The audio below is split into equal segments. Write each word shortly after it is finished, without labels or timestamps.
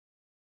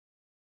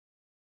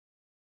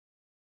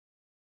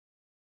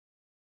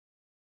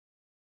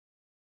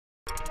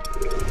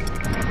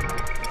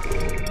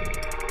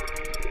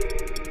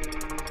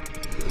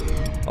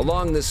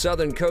Along the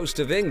southern coast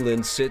of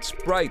England sits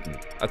Brighton,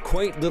 a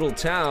quaint little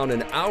town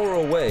an hour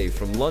away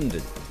from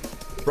London.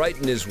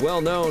 Brighton is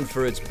well known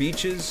for its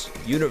beaches,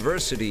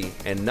 university,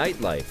 and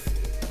nightlife.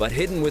 But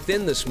hidden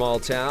within the small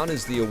town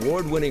is the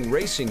award-winning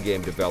racing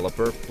game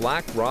developer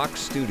Black Rock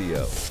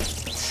Studio.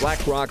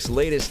 Black Rock's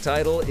latest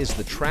title is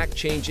the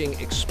track-changing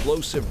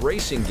explosive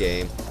racing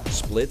game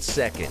Split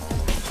Second.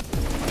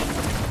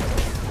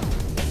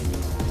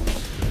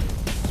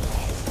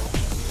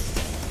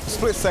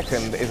 Split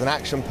Second is an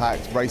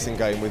action-packed racing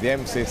game with the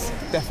emphasis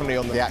definitely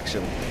on the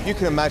action. You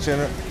can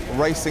imagine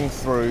racing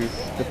through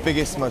the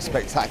biggest, most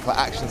spectacular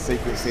action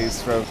sequences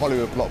from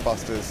Hollywood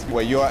blockbusters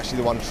where you're actually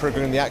the one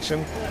triggering the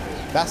action.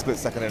 That's Split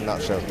Second in a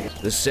nutshell.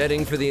 The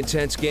setting for the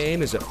intense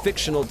game is a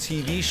fictional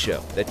TV show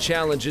that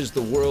challenges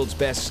the world's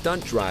best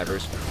stunt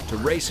drivers to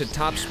race at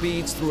top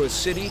speeds through a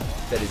city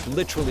that is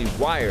literally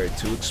wired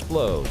to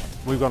explode.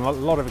 We've got a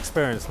lot of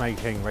experience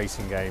making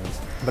racing games,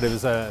 but it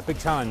was a big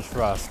challenge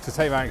for us to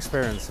take that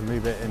experience and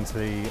move it into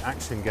the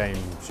action game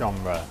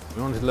genre.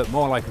 We wanted to look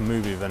more like a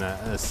movie than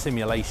a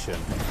simulation.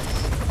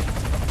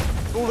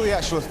 All of the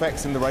actual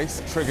effects in the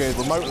race are triggered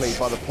remotely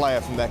by the player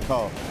from their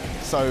car.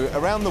 So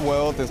around the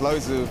world, there's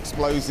loads of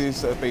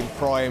explosives that have been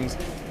primed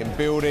in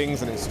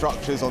buildings and in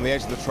structures on the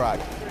edge of the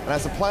track. And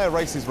as the player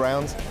races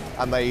round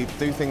and they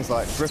do things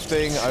like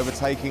drifting,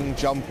 overtaking,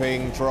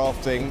 jumping,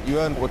 drafting, you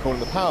earn what we're calling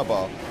the power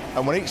bar.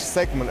 And when each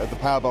segment of the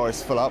power bar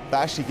is full up,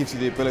 that actually gives you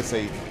the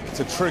ability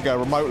to trigger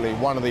remotely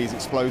one of these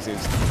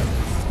explosives.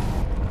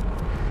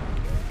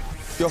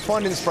 You'll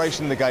find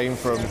inspiration in the game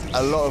from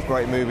a lot of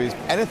great movies.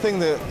 Anything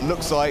that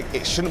looks like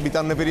it shouldn't be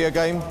done in a video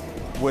game,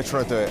 we're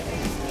trying to do it.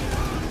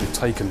 We've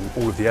taken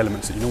all of the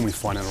elements that you normally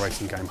find in a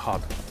racing game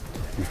HUD,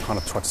 and we've kind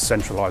of tried to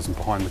centralise them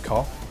behind the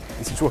car.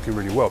 It's working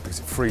really well because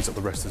it frees up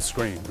the rest of the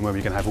screen, and where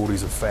you're going to have all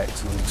these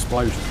effects and all the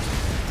explosions,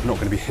 they're not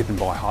going to be hidden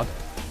by HUD.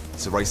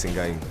 It's a racing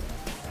game.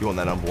 You want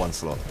that #1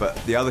 slot. But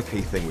the other key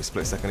thing with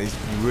Split Second is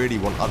you really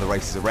want other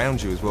races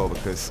around you as well,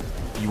 because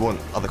you want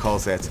other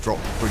cars there to drop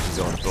bridges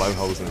on, blow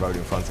holes in the road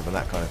in front of, and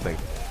that kind of thing.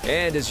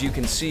 And as you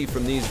can see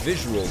from these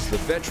visuals, the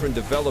veteran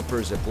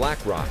developers at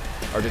Black Rock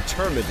are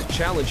determined to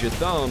challenge your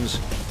thumbs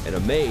and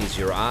amaze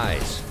your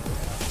eyes.